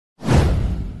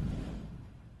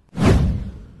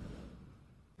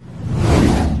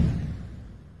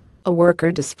A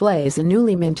worker displays a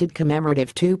newly minted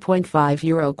commemorative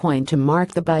 €2.5 coin to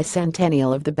mark the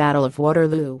bicentennial of the Battle of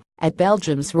Waterloo at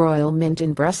Belgium's Royal Mint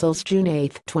in Brussels, June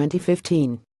 8,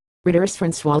 2015. Reuters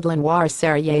François Lenoir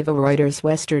Sarajevo Reuters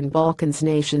Western Balkans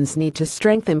nations need to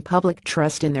strengthen public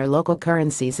trust in their local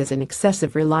currencies as an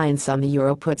excessive reliance on the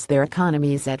euro puts their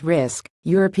economies at risk,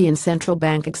 European Central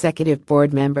Bank Executive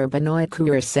Board member Benoit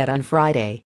Cœur said on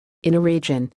Friday. In a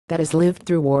region that has lived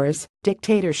through wars,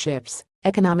 dictatorships,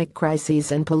 economic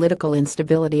crises and political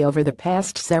instability over the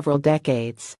past several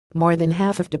decades, more than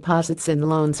half of deposits and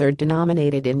loans are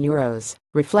denominated in euros,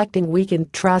 reflecting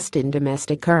weakened trust in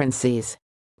domestic currencies.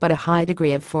 But a high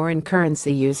degree of foreign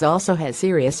currency use also has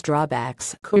serious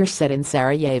drawbacks, Cœur said in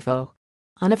Sarajevo.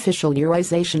 Unofficial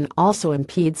euroization also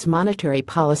impedes monetary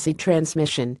policy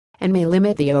transmission and may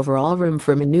limit the overall room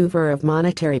for maneuver of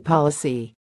monetary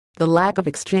policy. The lack of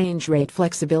exchange rate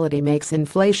flexibility makes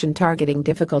inflation targeting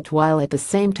difficult while at the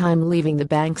same time leaving the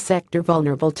bank sector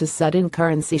vulnerable to sudden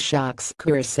currency shocks,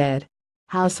 Cœur said.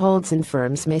 Households and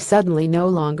firms may suddenly no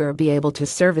longer be able to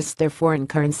service their foreign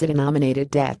currency-denominated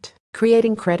debt,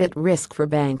 creating credit risk for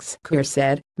banks, Cœur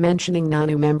said, mentioning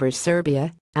non-EU members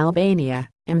Serbia, Albania,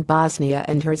 and Bosnia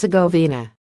and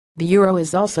Herzegovina. The euro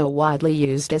is also widely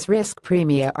used as risk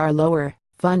premia are lower,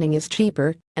 funding is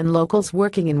cheaper, and locals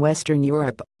working in Western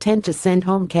Europe tend to send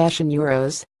home cash in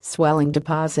euros, swelling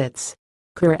deposits.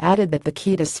 Cœur added that the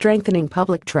key to strengthening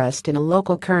public trust in a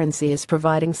local currency is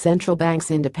providing central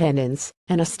banks independence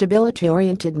and a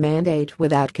stability-oriented mandate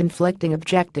without conflicting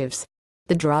objectives.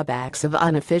 The drawbacks of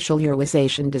unofficial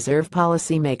euroization deserve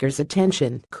policymakers'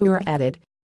 attention, Cœur added.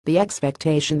 The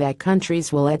expectation that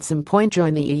countries will at some point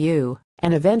join the EU,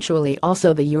 and eventually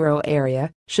also the euro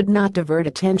area, should not divert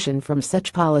attention from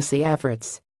such policy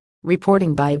efforts.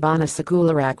 Reporting by Ivana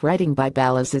Sakularak, writing by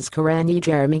Balazs Karani,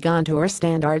 Jeremy Gontour,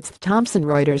 Standards Thomson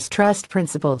Reuters Trust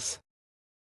Principles.